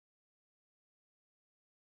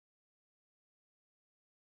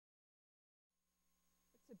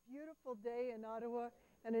beautiful day in Ottawa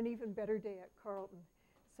and an even better day at Carleton.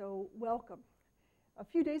 So welcome. A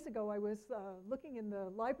few days ago I was looking in the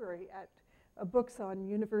library at books on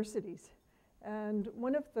universities, and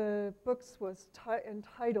one of the books was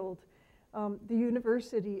entitled The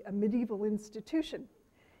University, a Medieval Institution,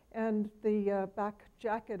 and the back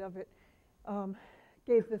jacket of it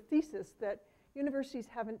gave the thesis that universities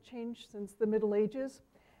haven't changed since the Middle Ages,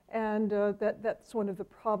 and that's one of the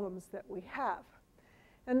problems that we have.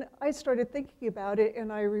 And I started thinking about it,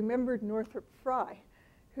 and I remembered Northrop Frye,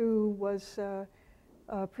 who was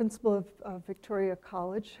principal of Victoria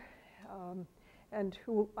College, and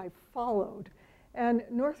who I followed. And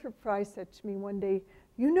Northrop Frye said to me one day,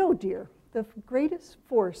 "You know, dear, the greatest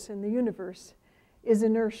force in the universe is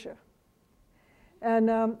inertia."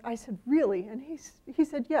 And I said, "Really?" And he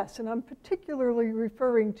said, "Yes," and I'm particularly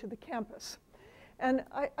referring to the campus. And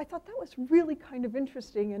I thought that was really kind of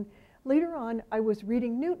interesting. And later on, I was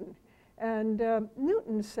reading Newton. And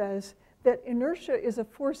Newton says that inertia is a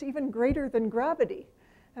force even greater than gravity.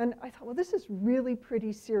 And I thought, well, this is really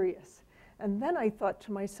pretty serious. And then I thought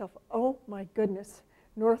to myself, oh my goodness,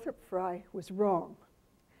 Northrop Frye was wrong.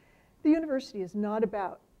 The university is not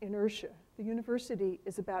about inertia. The university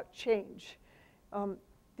is about change. The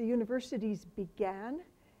universities began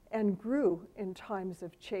and grew in times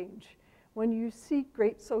of change. When you see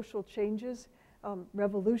great social changes,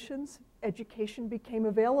 revolutions, education became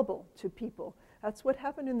available to people. That's what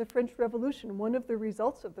happened in the French Revolution. One of the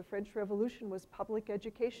results of the French Revolution was public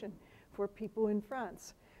education for people in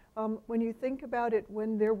France. When you think about it,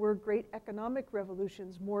 when there were great economic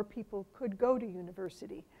revolutions, more people could go to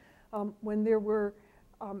university. When there were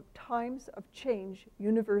times of change,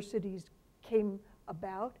 universities came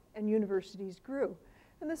about and universities grew.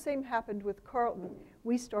 And the same happened with Carleton.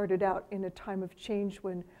 We started out in a time of change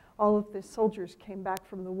when all of the soldiers came back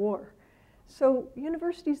from the war. So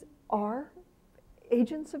universities are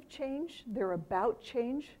agents of change, they're about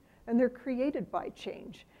change, and they're created by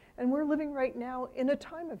change. And we're living right now in a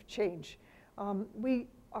time of change. We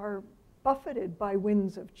are buffeted by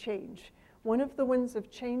winds of change. One of the winds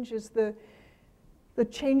of change is the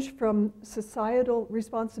change from societal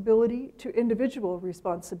responsibility to individual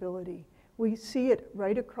responsibility. We see it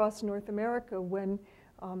right across North America when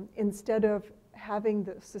instead of having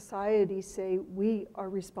the society say we are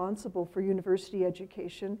responsible for university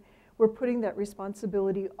education, we're putting that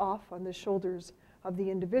responsibility off on the shoulders of the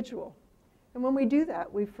individual. And when we do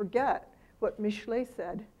that, we forget what Michelet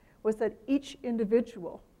said, was that each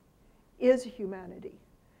individual is humanity.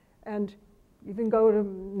 And you can go to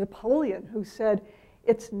Napoleon, who said,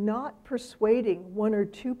 it's not persuading one or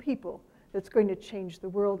two people that's going to change the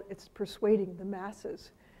world, it's persuading the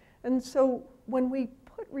masses. And so when we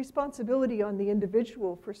put responsibility on the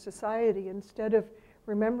individual for society instead of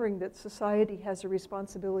remembering that society has a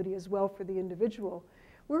responsibility as well for the individual,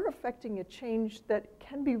 we're affecting a change that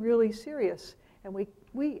can be really serious. And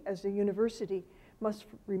we as a university must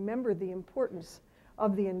remember the importance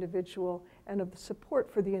of the individual and of the support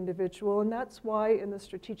for the individual. And that's why in the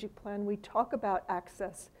strategic plan we talk about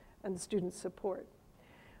access and student support.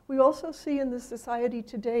 We also see in the society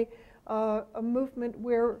today a movement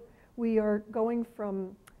where we are going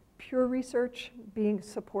from pure research being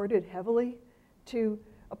supported heavily to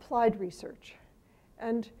applied research.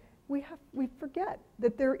 And we forget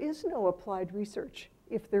that there is no applied research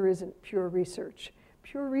if there isn't pure research.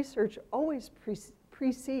 Pure research always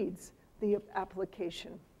precedes the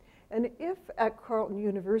application. And if at Carleton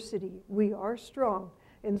University we are strong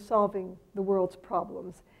in solving the world's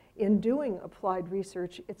problems, in doing applied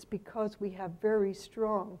research, it's because we have very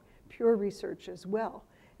strong pure research as well.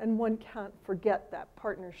 And one can't forget that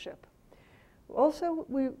partnership. Also,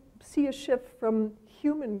 we see a shift from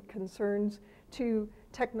human concerns to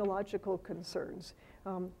technological concerns.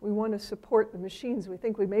 We want to support the machines. We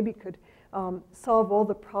think we maybe could solve all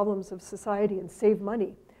the problems of society and save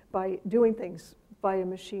money by doing things via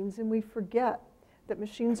machines. And we forget that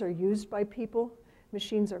machines are used by people,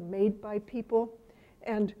 machines are made by people,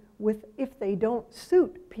 and if they don't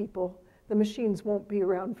suit people, the machines won't be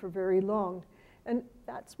around for very long. And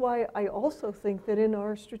that's why I also think that in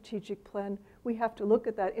our strategic plan, we have to look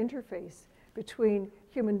at that interface between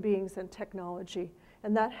human beings and technology.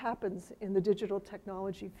 And that happens in the digital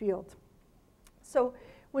technology field. So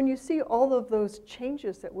when you see all of those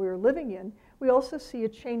changes that we're living in, we also see a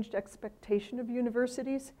changed expectation of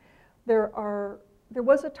universities. There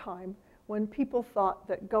was a time when people thought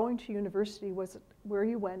that going to university was where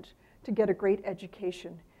you went to get a great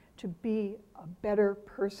education, to be a better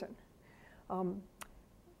person.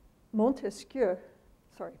 Montesquieu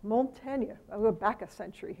Montaigne. I'll go back a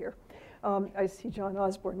century here. I see John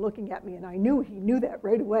Osborne looking at me, and I knew he knew that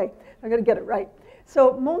right away. I got to get it right.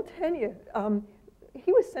 So Montaigne,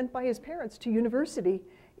 he was sent by his parents to university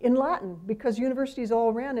in Latin, because universities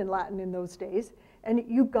all ran in Latin in those days, and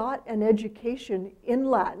you got an education in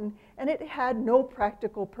Latin, and it had no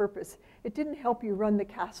practical purpose. It didn't help you run the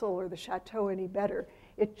castle or the chateau any better.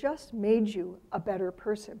 It just made you a better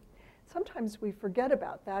person. Sometimes we forget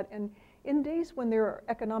about that, and in days when there are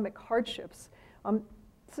economic hardships,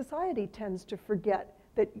 society tends to forget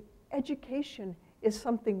that education is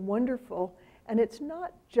something wonderful, and it's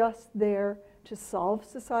not just there to solve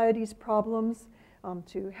society's problems,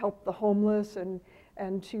 to help the homeless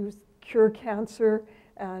and to cure cancer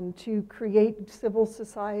and to create civil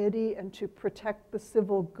society and to protect the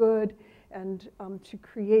civil good and to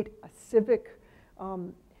create a civic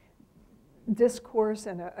discourse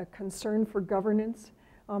and a concern for governance.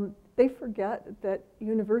 They forget that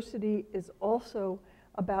university is also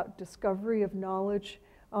about discovery of knowledge.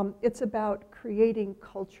 It's about creating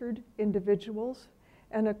cultured individuals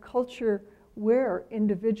and a culture where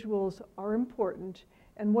individuals are important.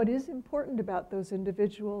 And what is important about those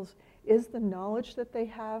individuals is the knowledge that they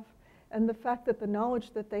have and the fact that the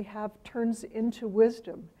knowledge that they have turns into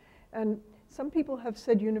wisdom. And some people have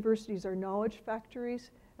said universities are knowledge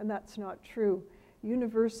factories, and that's not true.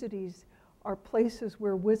 Universities are places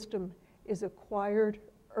where wisdom is acquired,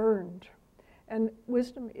 earned. And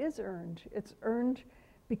wisdom is earned. It's earned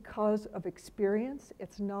because of experience.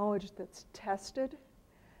 It's knowledge that's tested,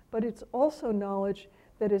 but it's also knowledge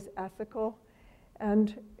that is ethical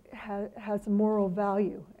and has moral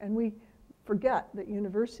value. And we forget that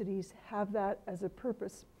universities have that as a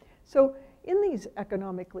purpose. So in these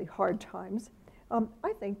economically hard times,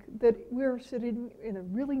 I think that we're sitting in a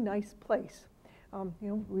really nice place.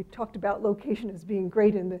 We talked about location as being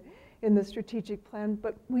great in the strategic plan,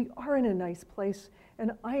 but we are in a nice place,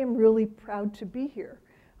 and I am really proud to be here.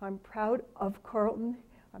 I'm proud of Carleton.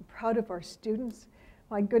 I'm proud of our students.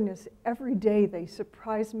 My goodness, every day they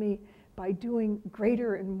surprise me by doing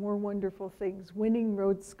greater and more wonderful things, winning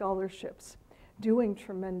Rhodes Scholarships, doing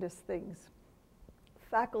tremendous things.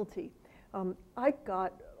 Faculty, I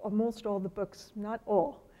got almost all the books, not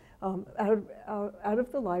all, out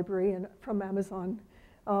of the library and from Amazon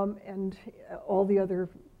and all the other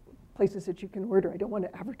places that you can order. I don't want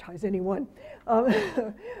to advertise anyone.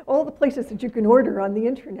 All the places that you can order on the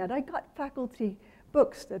internet. I got faculty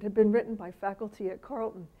books that had been written by faculty at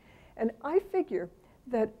Carleton. And I figure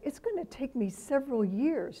that it's going to take me several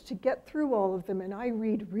years to get through all of them, and I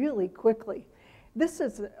read really quickly. This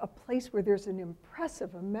is a place where there's an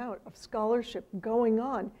impressive amount of scholarship going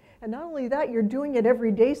on. And not only that, you're doing it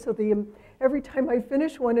every day, so every time I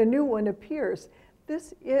finish one, a new one appears.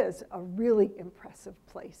 This is a really impressive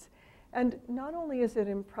place. And not only is it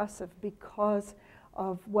impressive because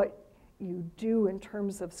of what you do in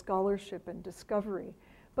terms of scholarship and discovery,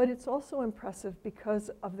 but it's also impressive because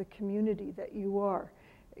of the community that you are.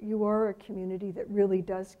 You are a community that really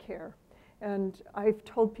does care. And I've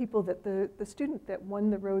told people that the student that won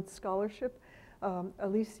the Rhodes Scholarship,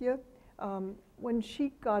 Alicia, when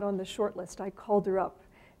she got on the short list, I called her up.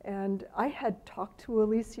 And I had talked to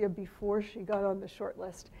Alicia before she got on the short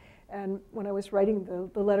list, and when I was writing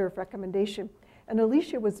the letter of recommendation. And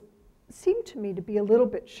Alicia seemed to me to be a little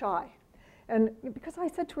bit shy. And because I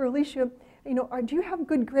said to her, Alicia, do you have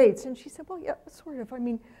good grades? And she said, well, yeah, sort of. I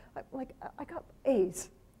mean, I got A's.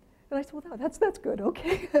 And I said, well, that's good,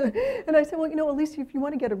 okay. And I said, well, Alicia, if you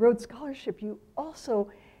want to get a Rhodes Scholarship, you also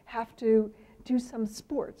have to do some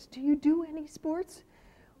sports. Do you do any sports?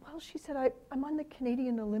 Well, she said, I'm on the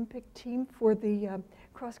Canadian Olympic team for the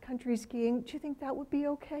cross-country skiing. Do you think that would be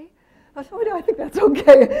okay? I said, I think that's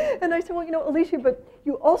okay. And I said, well, Alicia, but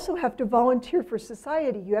you also have to volunteer for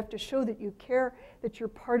society. You have to show that you care, that you're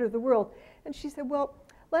part of the world. And she said, well,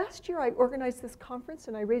 last year I organized this conference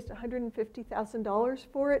and I raised $150,000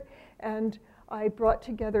 for it. And I brought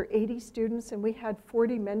together 80 students and we had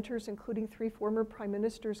 40 mentors, including 3 former prime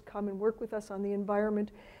ministers, come and work with us on the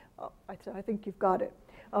environment. I said, I think you've got it.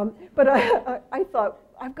 But I thought,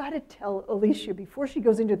 I've got to tell Alicia before she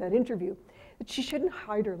goes into that interview that she shouldn't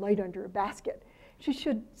hide her light under a basket. She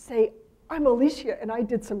should say, I'm Alicia and I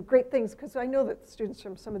did some great things, because I know that the students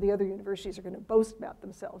from some of the other universities are going to boast about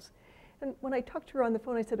themselves. And when I talked to her on the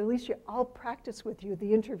phone, I said, Alicia, I'll practice with you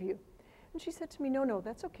the interview. And she said to me, no,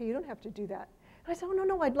 that's okay, you don't have to do that. And I said, oh,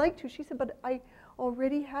 no, I'd like to. She said, but I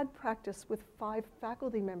already had practice with 5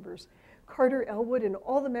 faculty members. Carter Elwood and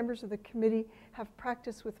all the members of the committee have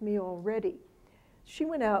practiced with me already. She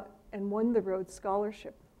went out and won the Rhodes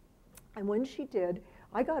Scholarship. And when she did,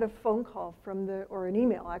 I got a phone call or an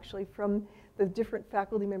email actually, from the different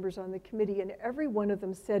faculty members on the committee, and every one of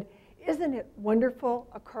them said, "Isn't it wonderful,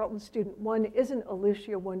 a Carleton student? One, isn't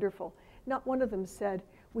Alicia wonderful?" Not one of them said,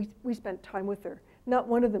 we spent time with her. Not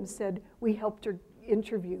one of them said, we helped her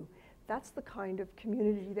interview. That's the kind of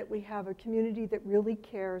community that we have, a community that really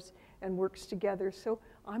cares and works together. So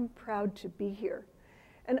I'm proud to be here.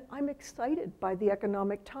 And I'm excited by the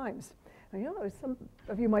Economic Times. I know some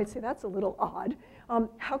of you might say that's a little odd.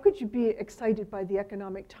 How could you be excited by the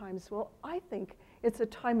Economic Times? Well, I think it's a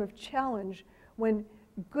time of challenge when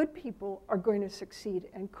good people are going to succeed,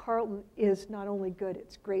 and Carleton is not only good,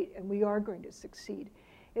 it's great, and we are going to succeed.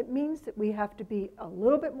 It means that we have to be a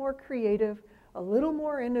little bit more creative, a little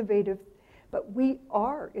more innovative, but we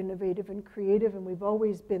are innovative and creative, and we've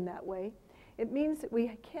always been that way. It means that we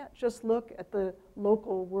can't just look at the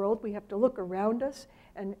local world. We have to look around us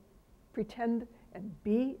and pretend and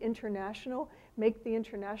be international, make the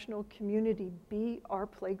international community be our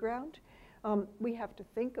playground. We have to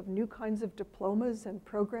think of new kinds of diplomas and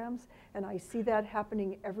programs, and I see that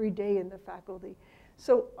happening every day in the faculty.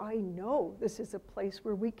 So I know this is a place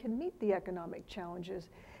where we can meet the economic challenges.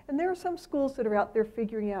 And there are some schools that are out there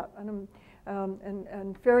figuring out,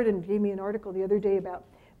 and Sheridan gave me an article the other day about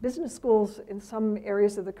business schools in some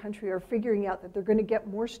areas of the country are figuring out that they're going to get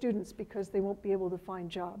more students because they won't be able to find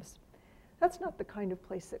jobs. That's not the kind of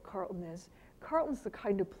place that Carleton is. Carleton's the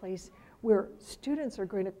kind of place where students are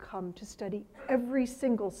going to come to study every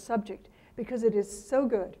single subject because it is so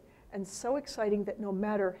good and so exciting that no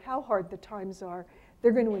matter how hard the times are,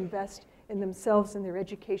 they're going to invest in themselves and their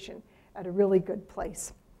education at a really good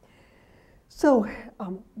place. So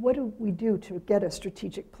what do we do to get a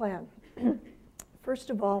strategic plan? First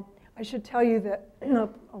of all, I should tell you that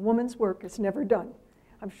a woman's work is never done.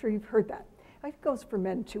 I'm sure you've heard that. It goes for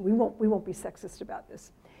men too. We won't be sexist about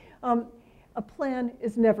this. A plan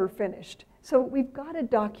is never finished. So we've got a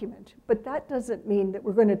document, but that doesn't mean that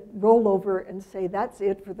we're going to roll over and say that's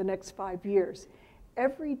it for the next 5 years.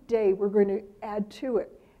 Every day we're going to add to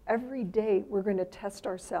it. Every day we're going to test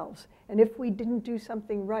ourselves. And if we didn't do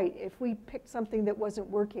something right, if we picked something that wasn't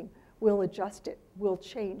working, we'll adjust it, we'll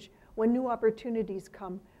change. When new opportunities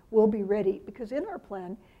come, we'll be ready, because in our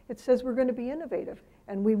plan it says we're going to be innovative,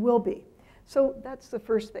 and we will be. So that's the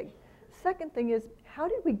first thing. Second thing is, how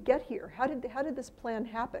did we get here? How did this plan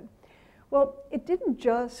happen? Well, it didn't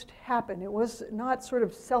just happen. It was not sort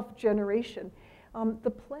of self-generation.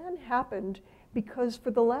 The plan happened because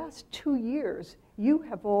for the last 2 years, you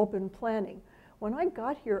have all been planning. When I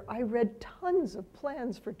got here, I read tons of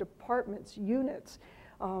plans for departments, units,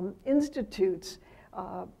 institutes,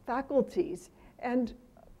 faculties, and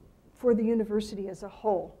for the university as a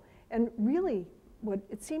whole. And really, what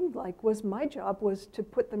it seemed like was my job was to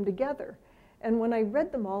put them together. And when I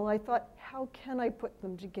read them all, I thought, how can I put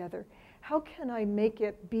them together? How can I make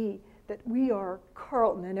it be that we are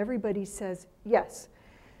Carleton and everybody says yes?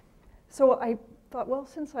 So I thought, well,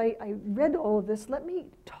 since I read all of this, let me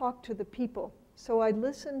talk to the people. So I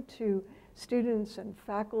listened to students and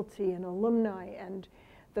faculty and alumni and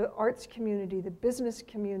the arts community, the business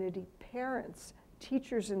community, parents,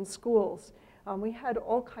 teachers in schools. We had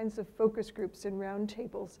all kinds of focus groups and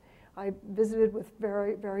roundtables. I visited with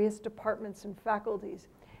various departments and faculties.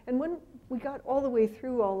 And when we got all the way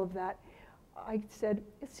through all of that, I said,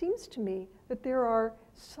 it seems to me that there are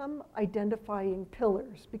some identifying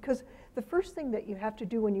pillars, because the first thing that you have to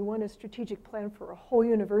do when you want a strategic plan for a whole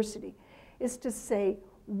university is to say,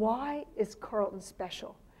 why is Carleton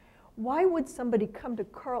special? Why would somebody come to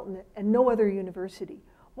Carleton and no other university?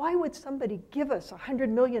 Why would somebody give us $100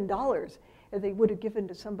 million if they would have given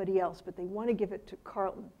to somebody else, but they want to give it to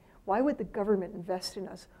Carleton? Why would the government invest in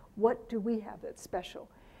us? What do we have that's special?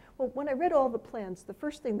 Well, when I read all the plans, the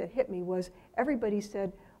first thing that hit me was everybody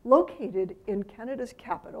said, located in Canada's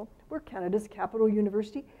capital, we're Canada's capital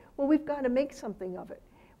university, well, we've got to make something of it.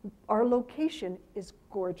 Our location is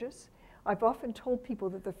gorgeous. I've often told people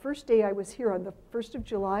that the first day I was here on the 1st of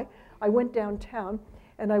July, I went downtown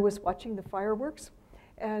and I was watching the fireworks,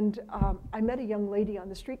 and I met a young lady on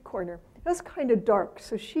the street corner. It was kind of dark,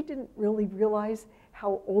 so she didn't really realize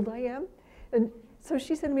how old I am. And so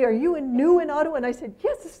she said to me, are you new in Ottawa? And I said,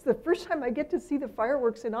 yes, this is the first time I get to see the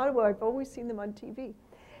fireworks in Ottawa. I've always seen them on TV.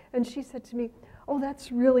 And she said to me, oh,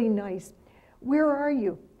 that's really nice. Where are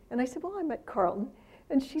you? And I said, well, I'm at Carleton.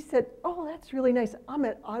 And she said, oh, that's really nice. I'm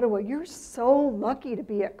at Ottawa. You're so lucky to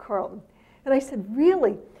be at Carleton. And I said,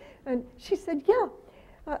 really? And she said, yeah.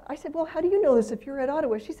 I said, well, how do you know this if you're at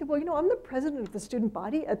Ottawa? She said, well, you know, I'm the president of the student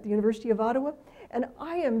body at the University of Ottawa, and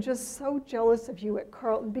I am just so jealous of you at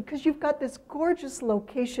Carleton because you've got this gorgeous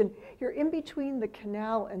location. You're in between the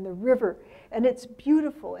canal and the river, and it's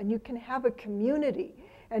beautiful, and you can have a community,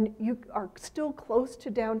 and you are still close to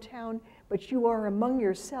downtown, but you are among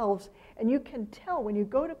yourselves, and you can tell when you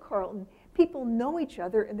go to Carleton, people know each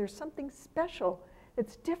other, and there's something special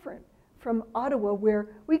that's different from Ottawa,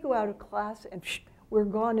 where we go out of class and we're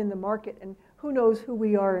gone in the market, and who knows who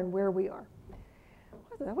we are and where we are.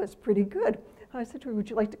 Well, that was pretty good. I said to her, would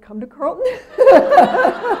you like to come to Carleton?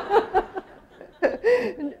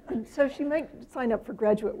 and so she might sign up for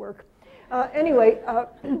graduate work. Anyway,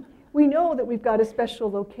 we know that we've got a special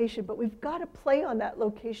location, but we've got to play on that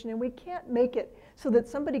location, and we can't make it so that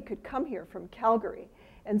somebody could come here from Calgary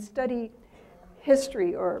and study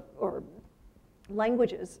history or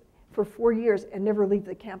languages for 4 years and never leave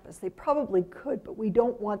the campus. They probably could, but we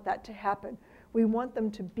don't want that to happen. We want them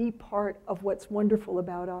to be part of what's wonderful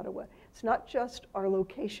about Ottawa. It's not just our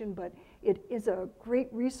location, but it is a great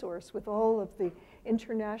resource with all of the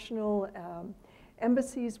international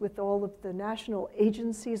embassies, with all of the national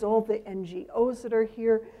agencies, all the NGOs that are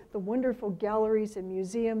here, the wonderful galleries and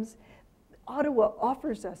museums. Ottawa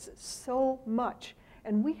offers us so much,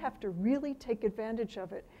 and we have to really take advantage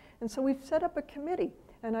of it. And so we've set up a committee,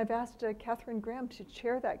 and I've asked Catherine Graham to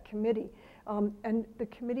chair that committee. And the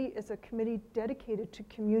committee is a committee dedicated to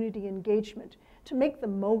community engagement, to make the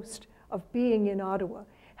most of being in Ottawa.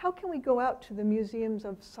 How can we go out to the museums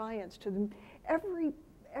of science, to every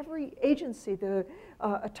agency, the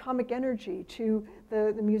atomic energy, to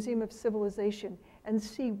the Museum of Civilization, and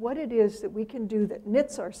see what it is that we can do that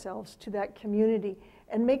knits ourselves to that community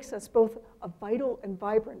and makes us both a vital and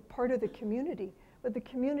vibrant part of the community, but the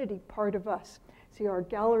community part of us. See, our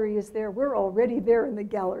gallery is there. We're already there in the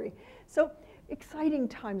gallery. So exciting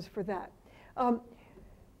times for that. I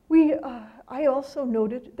also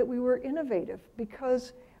noted that we were innovative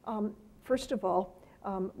because, first of all,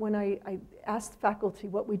 when I asked faculty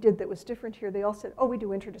what we did that was different here, they all said, oh, we do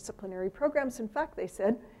interdisciplinary programs. In fact, they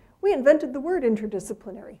said, we invented the word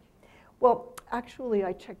interdisciplinary. Well, actually,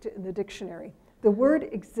 I checked it in the dictionary. The word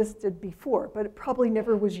existed before, but it probably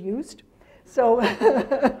never was used. So,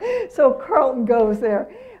 so Carleton goes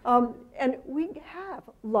there. And we have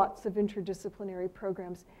lots of interdisciplinary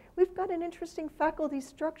programs. We've got an interesting faculty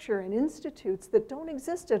structure and institutes that don't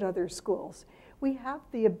exist at other schools. We have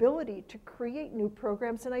the ability to create new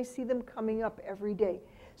programs, and I see them coming up every day.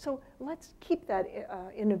 So let's keep that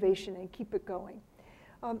innovation and keep it going.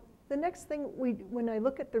 The next thing, when I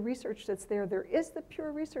look at the research that's there, there is the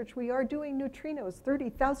pure research. We are doing neutrinos.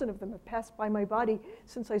 30,000 of them have passed by my body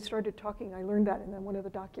since I started talking. I learned that in one of the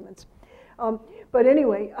documents. But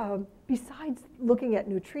anyway, besides looking at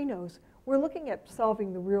neutrinos, we're looking at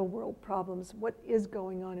solving the real world problems, what is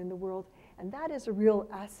going on in the world, and that is a real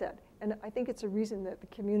asset. And I think it's a reason that the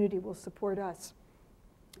community will support us.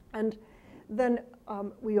 And then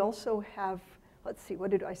we also have, let's see, what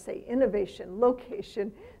did I say? Innovation,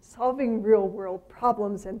 location, solving real world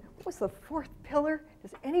problems. And what was the fourth pillar?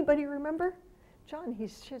 Does anybody remember? John,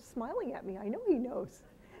 he's just smiling at me. I know he knows.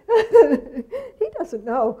 He doesn't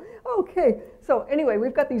know. Okay, so anyway,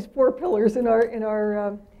 we've got these 4 pillars in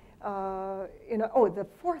our oh, the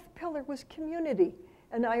fourth pillar was community.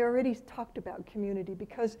 And I already talked about community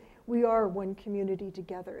because we are one community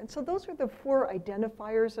together. And so those are the 4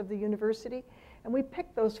 identifiers of the university. And we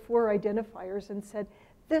picked those 4 identifiers and said,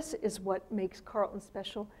 this is what makes Carleton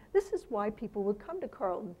special. This is why people would come to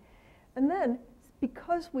Carleton. And then,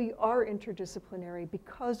 because we are interdisciplinary,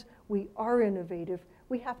 because we are innovative,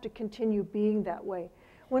 we have to continue being that way.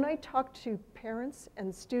 When I talk to parents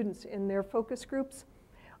and students in their focus groups,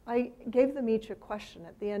 I gave them each a question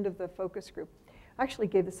at the end of the focus group. I actually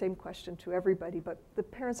gave the same question to everybody, but the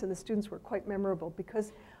parents and the students were quite memorable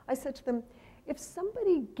because I said to them, if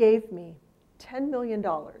somebody gave me $10 million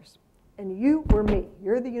and you were me,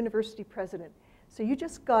 you're the university president, so you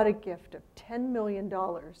just got a gift of $10 million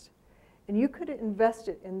and you could invest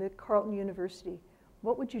it in the Carleton University,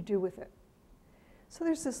 what would you do with it? So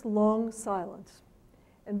there's this long silence.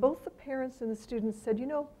 And both the parents and the students said, you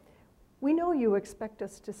know, we know you expect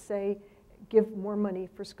us to say, give more money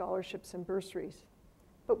for scholarships and bursaries,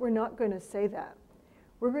 but we're not going to say that.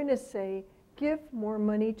 We're going to say, give more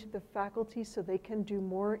money to the faculty so they can do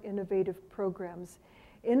more innovative programs.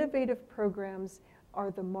 Innovative programs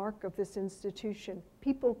are the mark of this institution.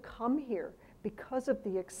 People come here because of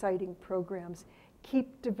the exciting programs.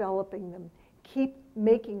 Keep developing them. Keep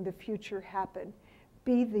making the future happen.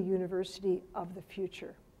 Be the university of the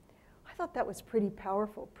future. I thought that was pretty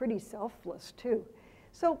powerful, pretty selfless too.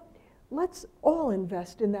 So let's all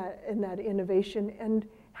invest in that innovation. And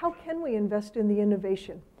how can we invest in the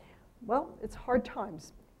innovation? Well, it's hard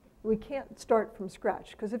times. We can't start from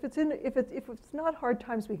scratch because if it's not hard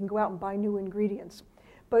times, we can go out and buy new ingredients.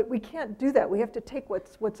 But we can't do that. We have to take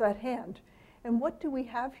what's at hand. And what do we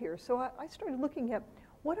have here? So I started looking at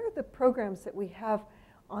what are the programs that we have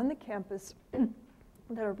on the campus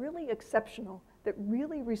that are really exceptional, that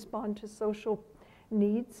really respond to social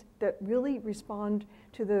needs, that really respond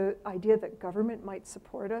to the idea that government might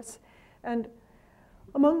support us. And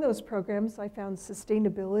among those programs, I found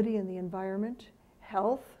sustainability in the environment,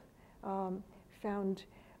 health, found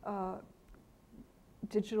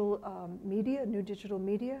digital media, new digital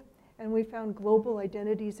media, and we found global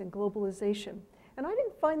identities and globalization. And I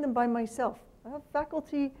didn't find them by myself.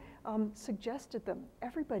 Faculty suggested them.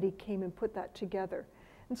 Everybody came and put that together.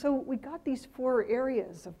 And so we got these 4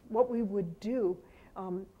 areas of what we would do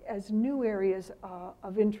as new areas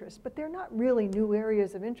of interest. But they're not really new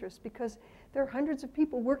areas of interest because there are hundreds of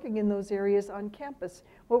people working in those areas on campus.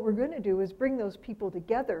 What we're going to do is bring those people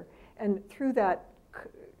together, and through that,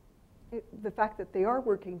 the fact that they are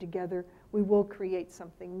working together, we will create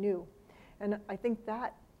something new. And I think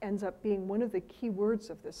that ends up being one of the key words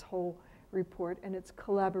of this whole report, and it's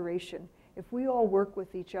collaboration. If we all work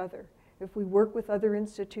with each other, if we work with other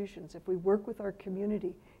institutions, if we work with our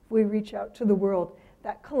community, if we reach out to the world,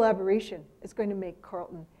 that collaboration is going to make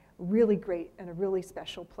Carleton really great and a really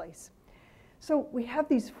special place. So we have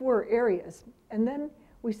these 4 areas, and then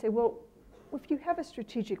we say, well, if you have a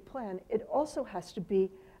strategic plan, it also has to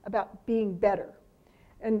be about being better.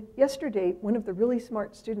 And yesterday, one of the really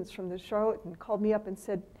smart students from the Charlotte called me up and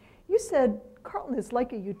said, you said Carleton is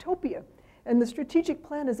like a utopia, and the strategic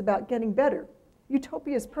plan is about getting better.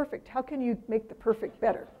 Utopia is perfect. How can you make the perfect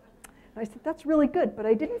better? And I said, that's really good, but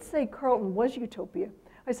I didn't say Carleton was utopia.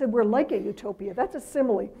 I said, we're like a utopia. That's a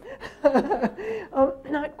simile.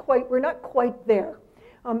 Not quite, we're not quite there.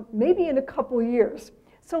 Maybe in a couple years.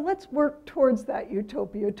 So let's work towards that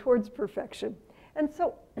utopia, towards perfection. And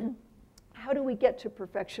so how do we get to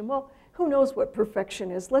perfection? Well, who knows what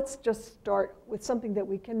perfection is? Let's just start with something that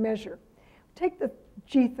we can measure. Take the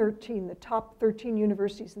G13, the top 13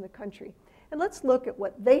 universities in the country, and let's look at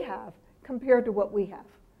what they have compared to what we have,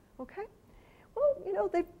 okay? Well, you know,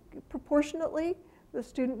 they proportionately, the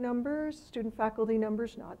student numbers, student faculty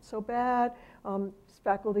numbers, not so bad.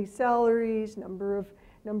 Faculty salaries, number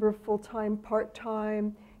of full-time,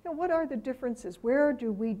 part-time. You know, what are the differences? Where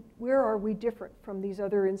are we different from these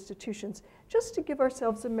other institutions? Just to give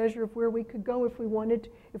ourselves a measure of where we could go if we wanted,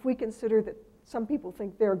 if we consider that some people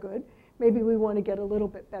think they're good. Maybe we want to get a little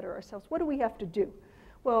bit better ourselves. What do we have to do?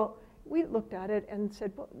 Well, we looked at it and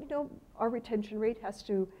said, well, you know, our retention rate has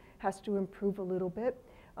to improve a little bit.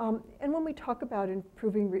 And when we talk about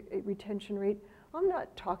improving retention rate, I'm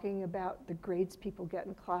not talking about the grades people get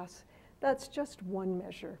in class. That's just one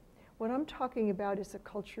measure. What I'm talking about is a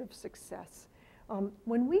culture of success.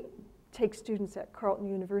 When we take students at Carleton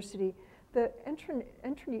University, the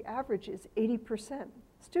entry average is 80%.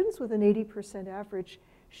 Students with an 80% average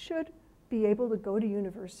should be able to go to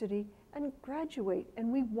university and graduate,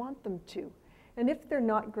 and we want them to. And if they're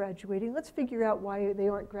not graduating, let's figure out why they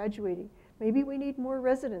aren't graduating. Maybe we need more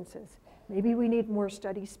residences. Maybe we need more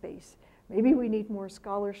study space. Maybe we need more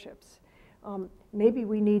scholarships. Maybe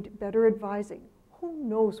we need better advising. Who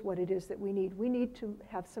knows what it is that we need? We need to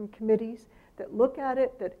have some committees that look at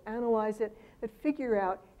it, that analyze it, that figure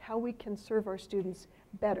out how we can serve our students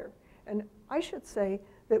better. And I should say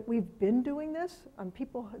that we've been doing this.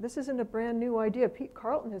 This isn't a brand new idea.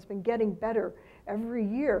 Carleton has been getting better every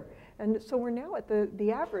year. And so we're now at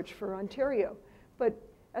the average for Ontario. But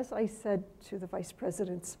as I said to the vice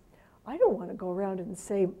presidents, I don't want to go around and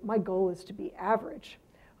say my goal is to be average.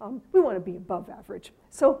 We want to be above average.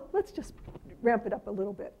 So let's just ramp it up a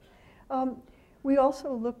little bit. We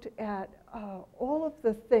also looked at all of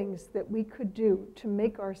the things that we could do to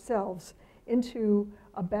make ourselves into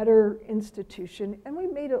a better institution, and we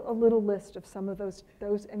made a little list of some of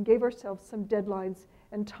those and gave ourselves some deadlines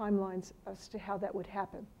and timelines as to how that would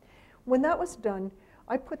happen. When that was done,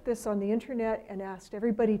 I put this on the internet and asked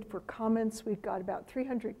everybody for comments. We've got about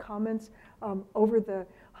 300 comments over the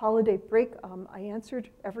holiday break. I answered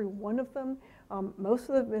every one of them. Most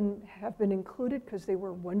of them have been included because they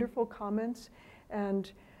were wonderful comments.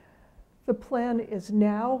 And the plan is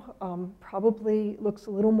now probably looks a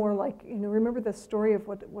little more like, you know, remember the story of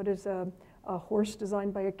what is a horse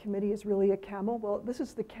designed by a committee is really a camel? Well, this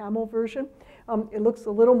is the camel version. It looks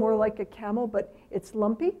a little more like a camel, but it's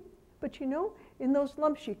lumpy. But you know, in those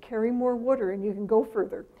lumps you carry more water and you can go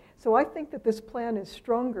further. So I think that this plan is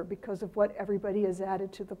stronger because of what everybody has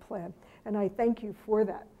added to the plan. And I thank you for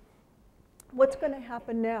that. What's going to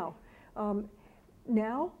happen now?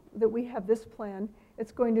 Now that we have this plan,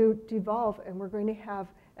 it's going to devolve, and we're going to have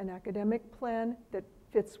an academic plan that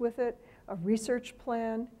fits with it, a research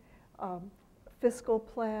plan, a fiscal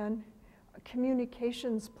plan, a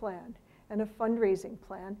communications plan. and a fundraising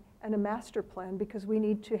plan and a master plan, because we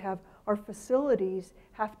need to have our facilities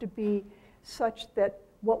have to be such that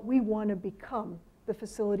what we want to become, the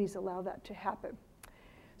facilities allow that to happen.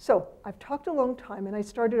 So I've talked a long time, and I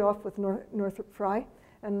started off with Northrop Frye,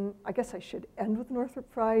 and I guess I should end with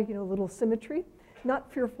Northrop Frye, you know, a little symmetry.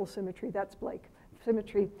 Not fearful symmetry, that's Blake.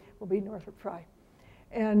 Symmetry will be Northrop Frye.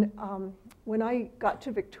 And when I got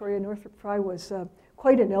to Victoria, Northrop Frye was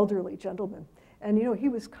quite an elderly gentleman. And you know, he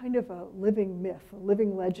was kind of a living myth, a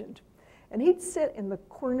living legend. And he'd sit in the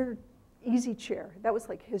corner easy chair. That was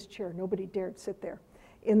like his chair. Nobody dared sit there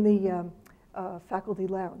in the faculty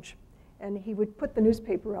lounge. And he would put the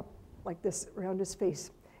newspaper up like this around his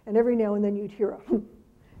face. And every now and then you'd hear a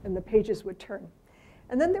and the pages would turn.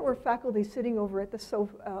 And then there were faculty sitting over at the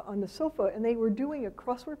sofa, on the sofa, and they were doing a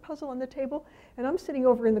crossword puzzle on the table. And I'm sitting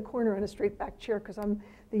over in the corner in a straight back chair because I'm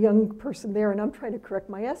the young person there, and I'm trying to correct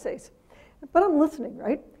my essays. But I'm listening,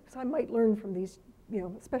 right? Because I might learn from these, you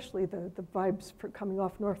know, especially the vibes for coming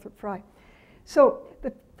off Northrop Frye. So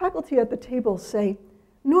the faculty at the table say,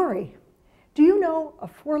 Nori, do you know a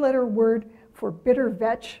 4-letter word for bitter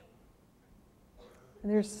vetch?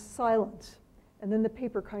 And there's silence. And then the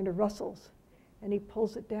paper kind of rustles. And he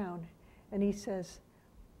pulls it down. And he says,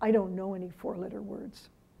 I don't know any 4-letter words.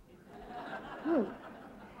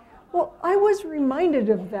 Well, I was reminded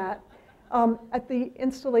of that at the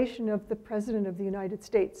installation of the President of the United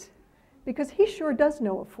States, because he sure does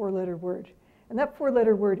know a 4-letter word. And that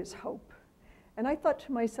 4-letter word is hope. And I thought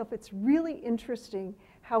to myself, it's really interesting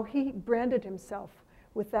how he branded himself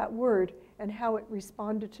with that word and how it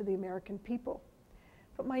responded to the American people.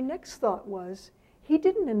 But my next thought was, he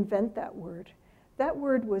didn't invent that word. That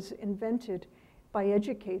word was invented by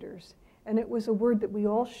educators, and it was a word that we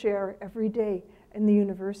all share every day in the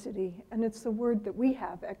university, and it's the word that we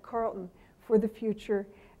have at Carleton for the future,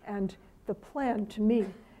 and the plan, to me,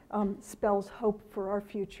 spells hope for our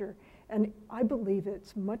future. And I believe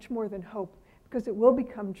it's much more than hope, because it will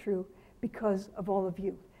become true because of all of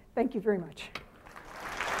you. Thank you very much.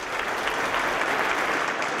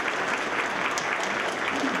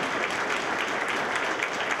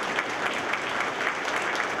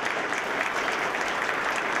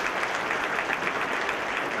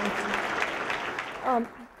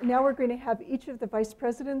 Now we're going to have each of the vice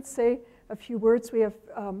presidents say a few words. We have,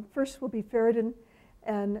 first will be Ferritin,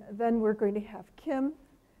 and then we're going to have Kim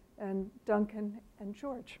and Duncan and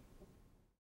George.